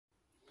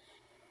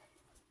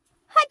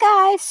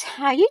guys,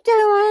 how you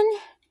doing?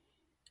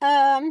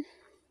 I'm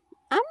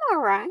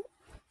all right.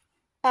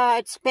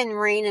 It's been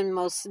raining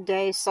most of the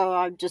day, so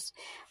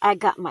I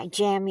got my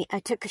I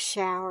took a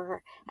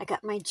shower. I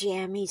got my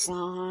jammies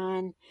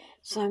on.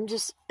 So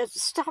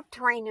it's stopped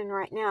raining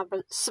right now,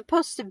 but it's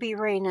supposed to be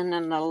raining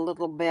in a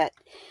little bit.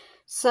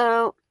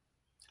 So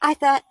I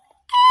thought,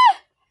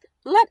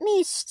 let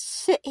me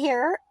sit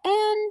here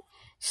and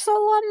sew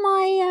on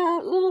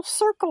my little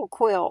circle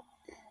quilt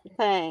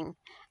thing.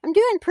 I'm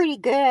doing pretty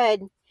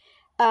good.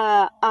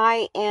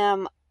 I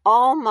am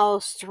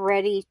almost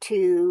ready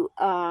to,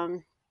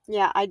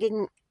 yeah, I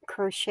didn't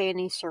crochet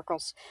any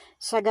circles,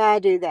 so I gotta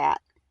do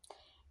that.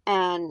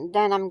 And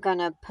then I'm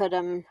gonna put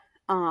them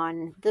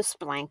on this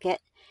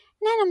blanket.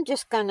 And then I'm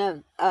just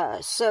gonna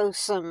sew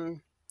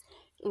some,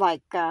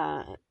 like,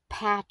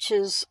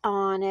 patches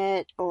on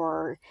it,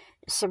 or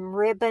some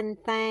ribbon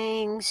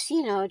things,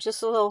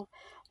 just little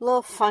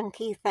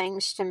funky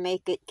things to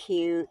make it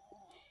cute.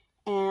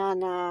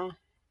 And,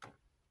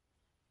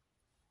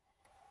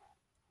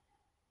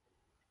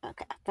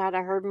 okay, I thought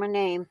I heard my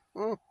name.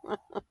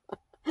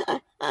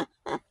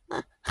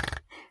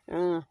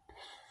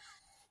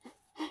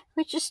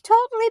 Which is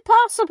totally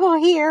possible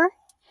here,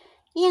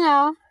 you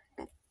know.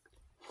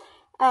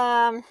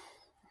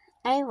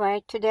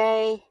 Anyway,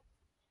 today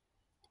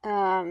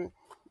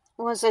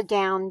was a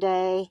down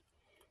day.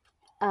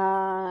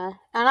 And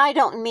I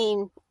don't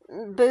mean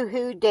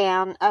boohoo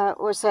down. It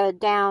was a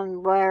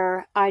down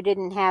where I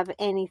didn't have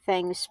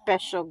anything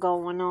special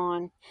going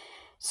on.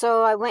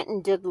 So I went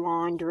and did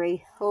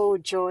laundry. Oh,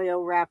 joy,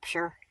 oh,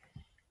 rapture.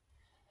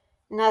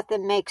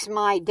 Nothing makes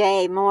my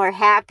day more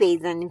happy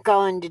than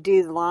going to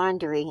do the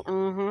laundry.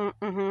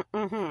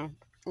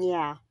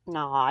 Yeah,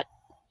 not.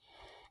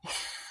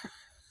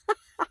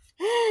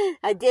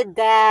 I did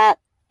that.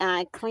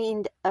 I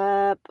cleaned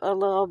up a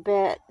little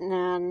bit, and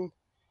then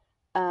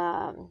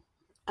I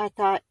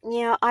thought,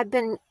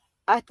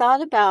 I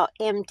thought about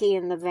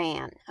emptying the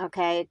van,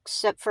 okay,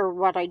 except for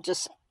what I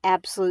just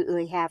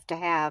absolutely have to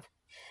have.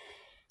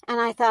 And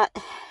I thought,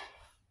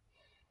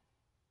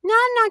 no,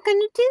 I'm not going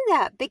to do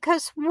that,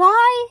 because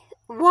why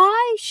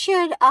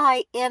should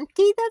I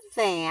empty the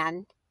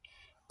van,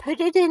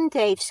 put it in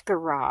Dave's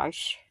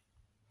garage,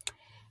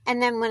 and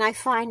then when I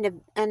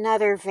find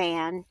another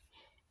van,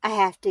 I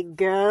have to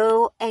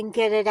go and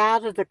get it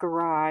out of the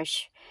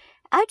garage?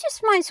 I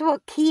just might as well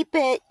keep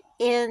it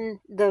in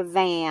the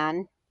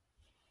van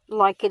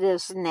like it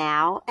is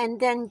now,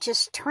 and then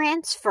just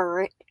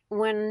transfer it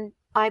when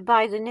I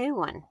buy the new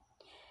one.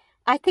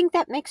 I think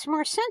that makes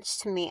more sense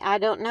to me. I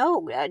don't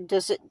know.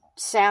 Does it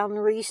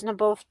sound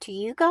reasonable to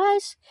you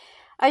guys?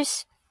 I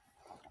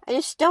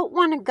just don't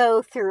want to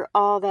go through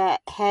all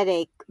that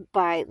headache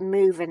by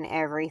moving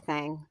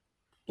everything.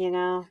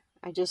 I'm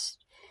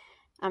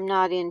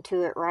not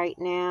into it right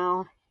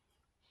now.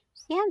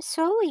 See, I'm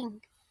sewing.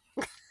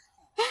 I'm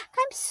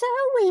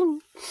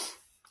sewing.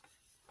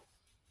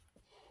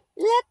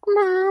 Look,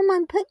 Mom,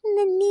 I'm putting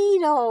the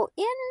needle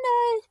in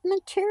the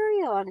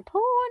material and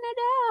pulling it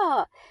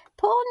out.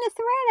 Pulling the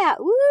thread out.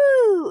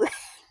 Woo!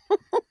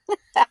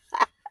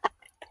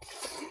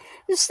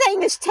 This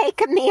thing has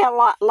taken me a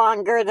lot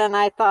longer than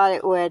I thought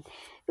it would.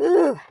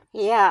 Ooh,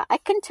 yeah, I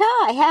can tell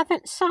I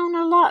haven't sewn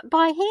a lot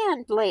by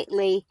hand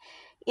lately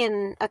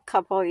in a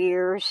couple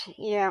years.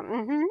 Yeah,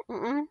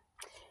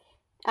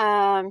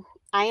 I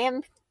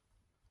am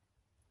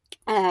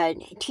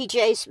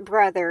TJ's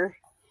brother.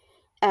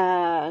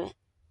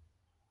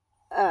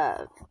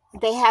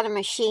 They had a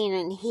machine,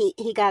 and he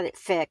got it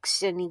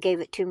fixed, and he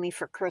gave it to me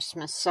for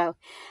Christmas. So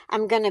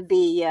I'm gonna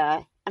be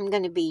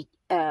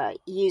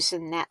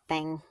using that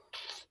thing.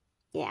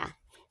 Yeah,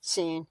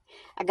 soon.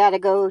 I gotta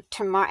go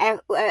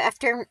tomorrow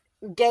after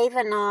Dave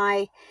and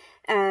I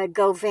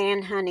go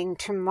van hunting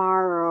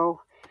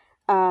tomorrow.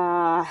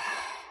 I'm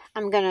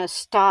gonna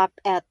stop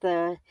at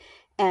the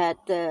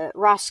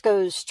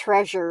Roscoe's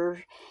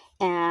Treasure,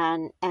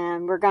 and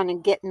we're gonna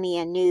get me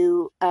a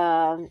new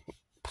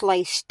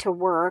place to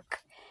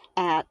work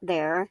at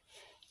there,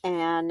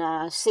 and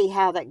see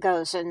how that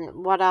goes.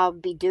 And what I'll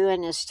be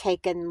doing is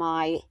taking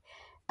my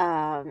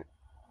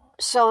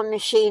sewing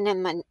machine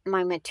and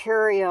my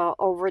material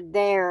over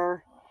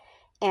there,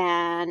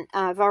 and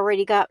I've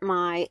already got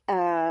my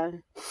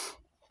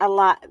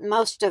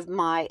most of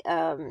my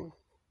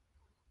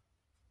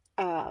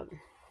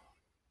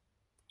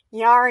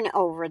yarn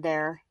over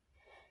there,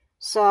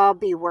 so I'll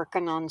be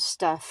working on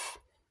stuff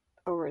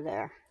over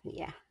there.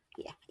 Yeah.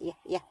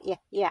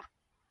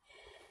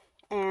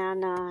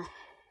 And yeah,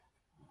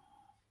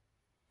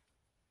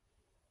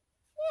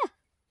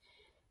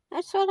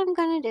 that's what I'm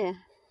gonna do.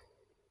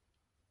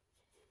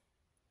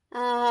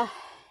 I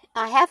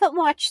haven't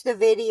watched the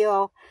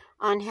video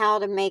on how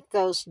to make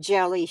those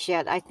jellies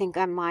yet. I think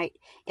I might,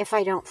 if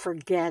I don't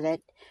forget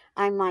it,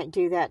 I might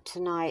do that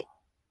tonight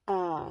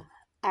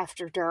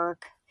after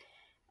dark,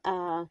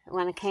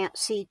 when I can't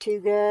see too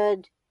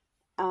good,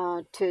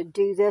 to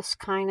do this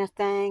kind of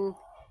thing.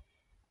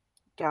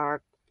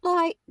 Dark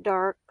light,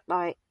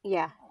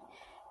 yeah.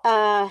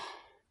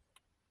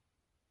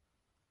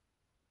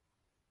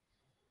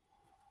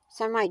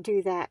 So I might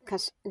do that,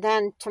 because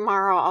then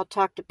tomorrow I'll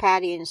talk to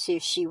Patty and see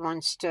if she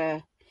wants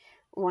to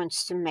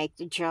make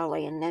the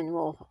jelly, and then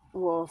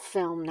we'll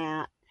film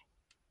that.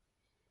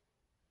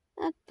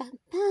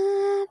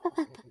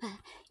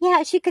 Yeah,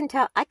 as you can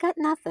tell, I got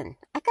nothing.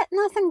 I got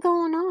nothing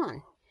going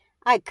on.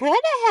 I could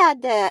have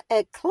had the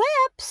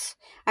eclipse.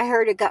 I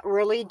heard it got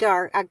really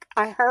dark.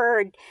 I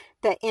heard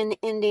that in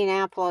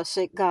Indianapolis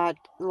it got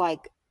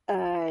like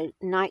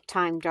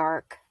nighttime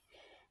dark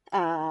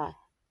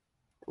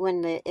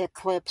when the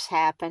eclipse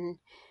happened.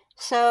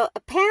 So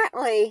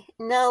apparently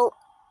no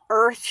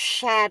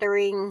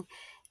earth-shattering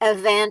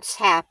events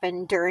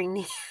happened during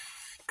the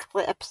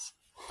eclipse.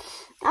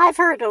 I've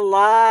heard a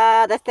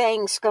lot of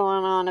things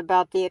going on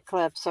about the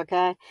eclipse,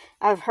 okay?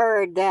 I've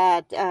heard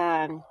that,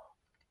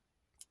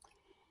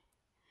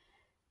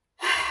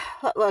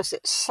 what was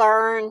it,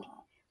 CERN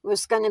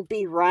was going to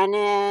be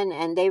running,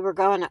 and they were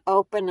going to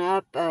open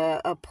up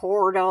a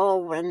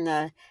portal when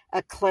the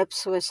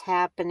eclipse was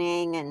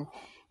happening,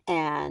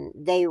 and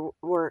they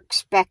were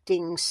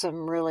expecting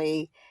some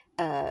really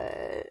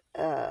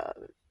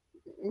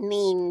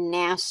mean,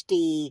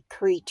 nasty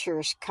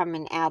creatures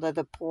coming out of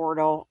the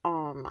portal.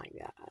 Oh my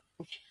God.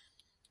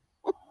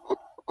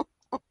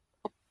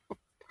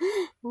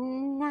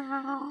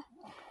 No.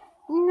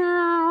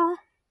 No.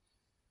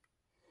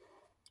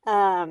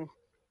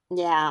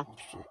 Yeah.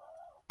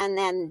 And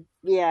then,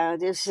 yeah,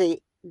 there's the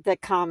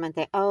comment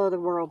that, oh, the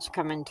world's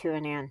coming to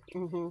an end.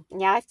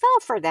 Yeah, I fell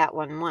for that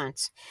one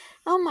once.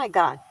 Oh my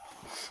God.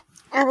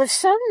 I was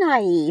so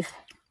naive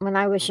when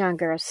I was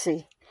younger. Let's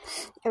see.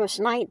 It was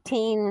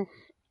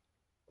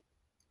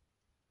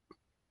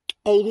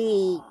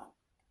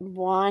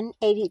 1981,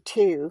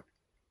 82.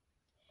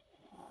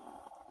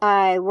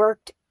 I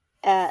worked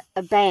at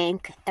a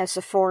bank as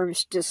a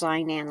forms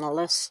design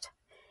analyst,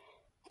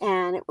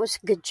 and it was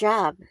a good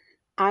job.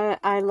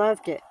 I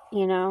loved it,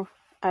 you know.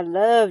 I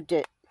loved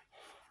it.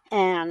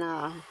 And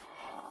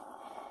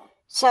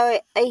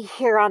so I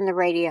hear on the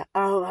radio,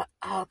 oh,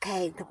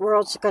 okay, the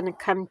world's going to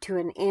come to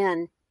an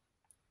end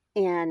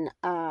in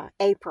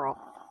April.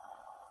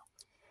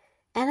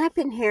 And I've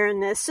been hearing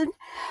this, and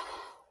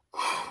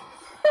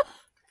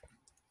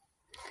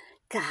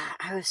God,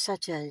 I was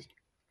such a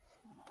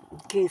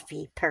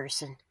goofy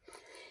person.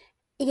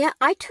 Yeah,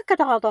 I took it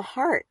all to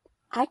heart.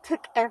 I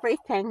took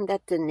everything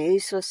that the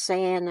news was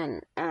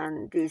saying,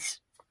 and these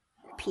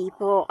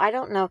people, I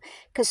don't know,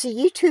 because the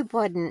YouTube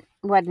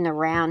wasn't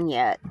around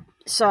yet,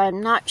 so I'm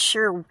not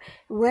sure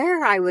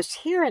where I was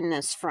hearing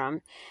this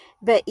from.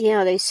 But you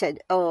know, they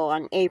said, oh,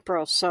 on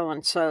April so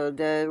and so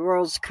the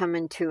world's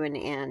coming to an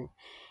end,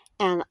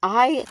 and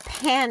I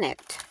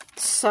panicked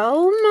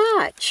so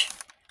much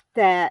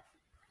that,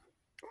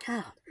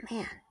 oh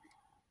man,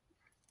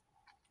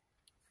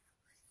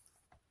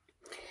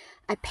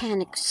 I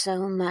panicked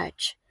so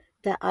much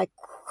that I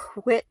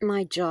quit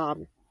my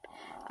job.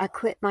 I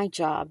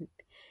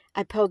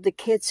pulled the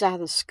kids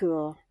out of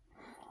school.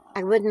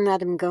 I wouldn't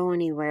let them go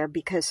anywhere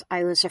because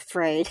I was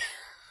afraid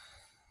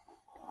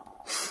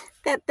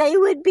that they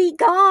would be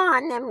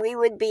gone and we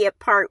would be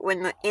apart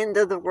when the end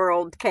of the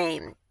world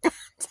came.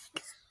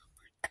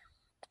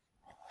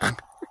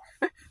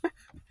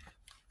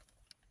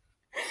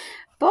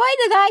 Boy,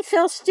 did I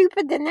feel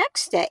stupid the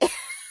next day.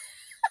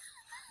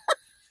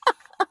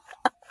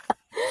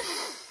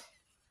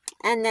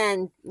 And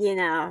then, you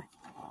know,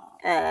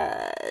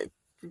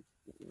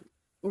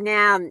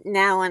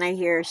 now when I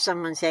hear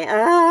someone say,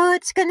 oh,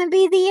 it's going to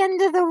be the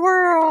end of the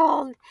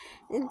world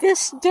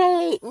this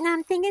date, and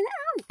I'm thinking,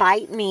 oh,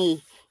 bite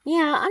me.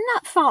 Yeah, I'm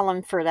not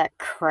falling for that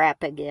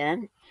crap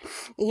again.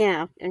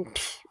 Yeah, and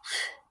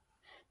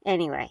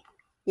anyway,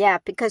 yeah,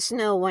 because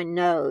no one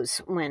knows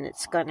when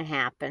it's going to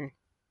happen.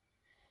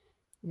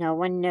 No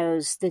one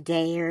knows the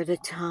day or the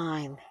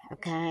time,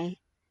 okay?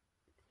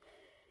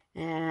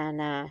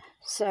 And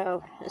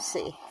so, let's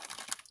see.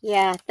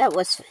 Yeah, that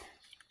was...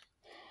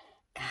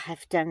 God,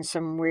 I've done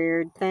some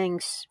weird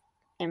things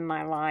in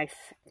my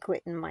life.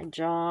 Quitting my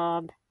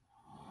job.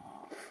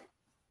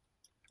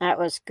 That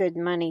was good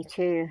money,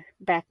 too.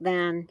 Back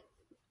then,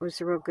 it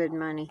was real good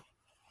money.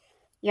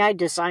 Yeah, I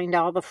designed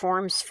all the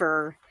forms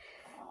for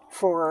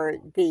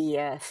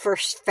the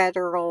First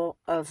Federal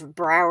of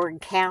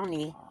Broward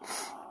County.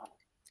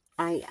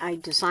 I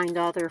designed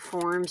all their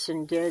forms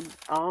and did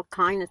all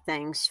kind of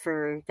things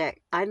for that.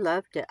 I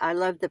loved it. I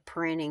loved the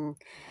printing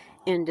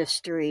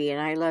industry,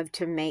 and I loved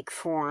to make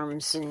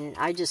forms, and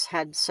I just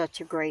had such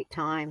a great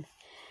time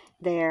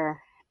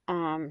there.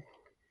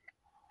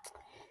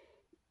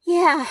 Yeah,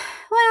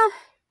 well,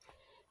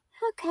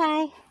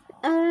 okay.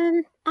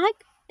 I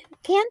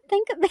can't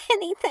think of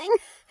anything.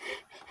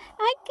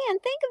 I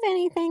can't think of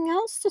anything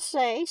else to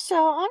say,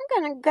 so I'm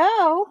gonna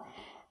go,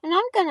 and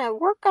I'm gonna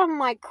work on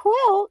my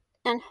quilt,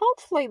 and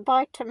hopefully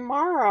by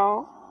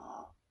tomorrow,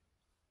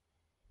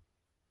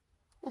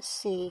 let's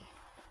see,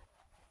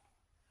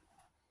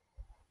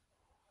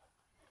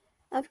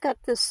 I've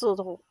got this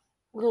little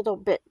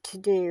bit to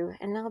do,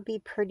 and I'll be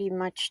pretty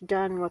much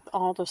done with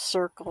all the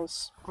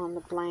circles on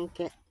the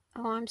blanket.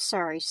 Oh, I'm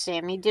sorry,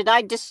 Sammy. Did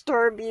I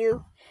disturb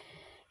you?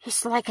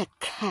 He's like a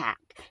cat.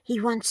 He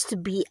wants to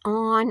be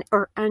on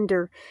or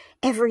under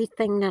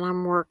everything that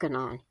I'm working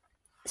on.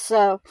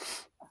 So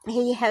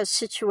he has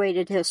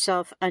situated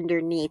himself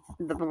underneath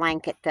the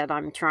blanket that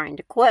I'm trying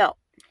to quilt.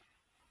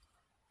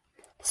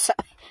 So,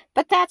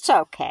 but that's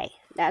okay.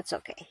 That's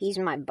okay. He's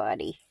my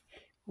buddy.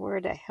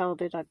 Where the hell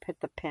did I put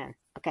the pen?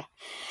 Okay.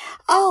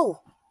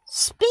 Oh,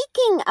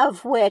 speaking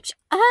of which,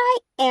 I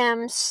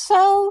am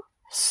so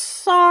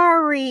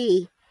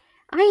sorry.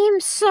 I am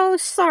so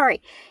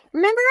sorry.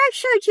 Remember I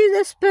showed you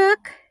this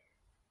book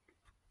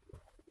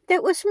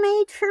that was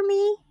made for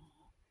me?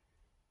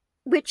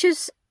 Which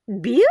is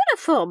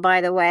beautiful, by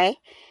the way.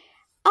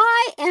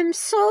 I am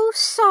so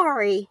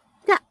sorry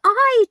that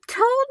I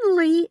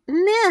totally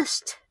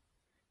missed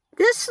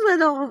this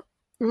little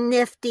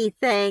nifty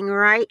thing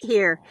right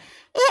here.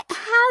 It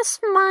has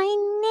my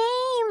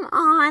name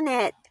on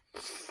it.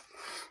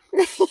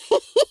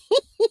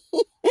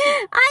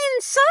 I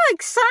am so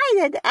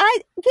excited.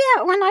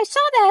 When I saw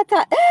that, I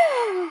thought,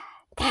 oh,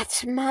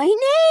 that's my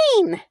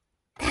name.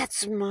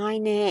 That's my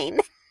name.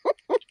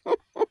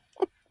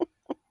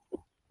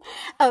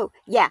 Oh,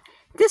 yeah.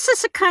 This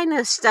is the kind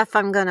of stuff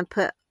I'm going to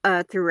put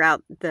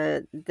throughout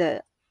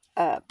the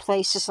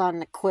places on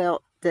the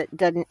quilt that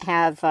doesn't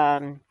have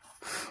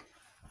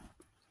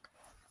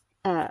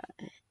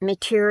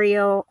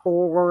material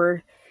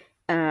or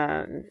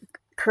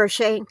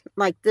crochet,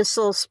 like this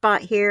little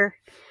spot here.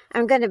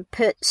 I'm going to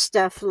put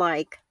stuff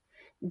like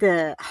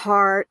the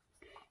heart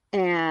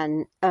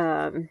and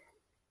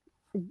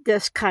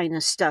this kind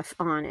of stuff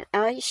on it.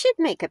 It should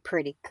make it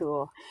pretty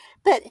cool.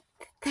 But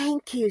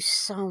thank you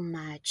so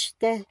much.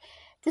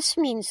 This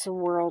means the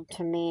world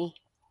to me.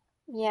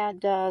 Yeah, it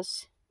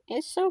does.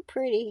 It's so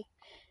pretty.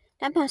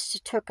 That must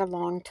have took a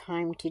long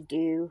time to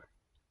do.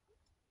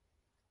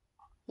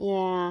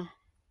 Yeah.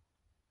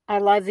 I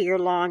love your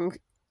long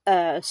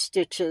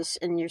stitches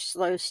and your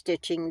slow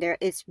stitching there.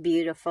 It's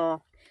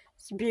beautiful.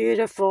 It's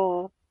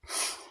beautiful.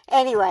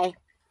 Anyway.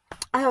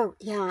 Oh,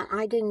 yeah,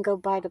 I didn't go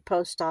by the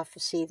post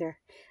office either.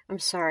 I'm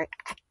sorry.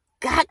 I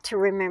got to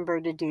remember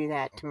to do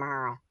that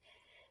tomorrow.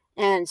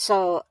 And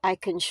so I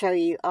can show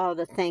you all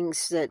the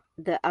things that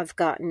I've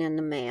gotten in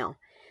the mail.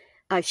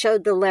 I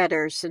showed the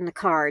letters and the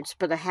cards,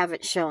 but I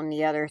haven't shown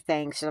the other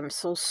things. I'm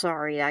so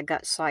sorry I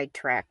got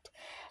sidetracked.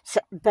 So,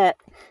 but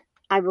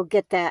I will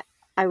get that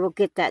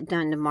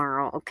done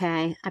tomorrow,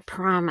 okay? I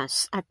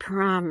promise.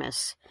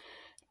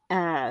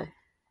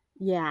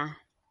 Yeah.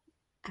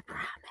 I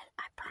promise.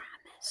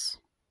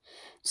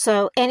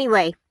 So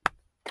anyway,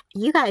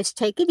 you guys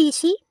take it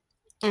easy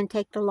and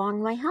take the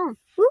long way home.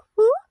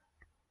 Woo-hoo.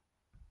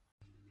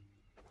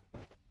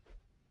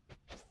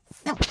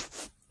 No.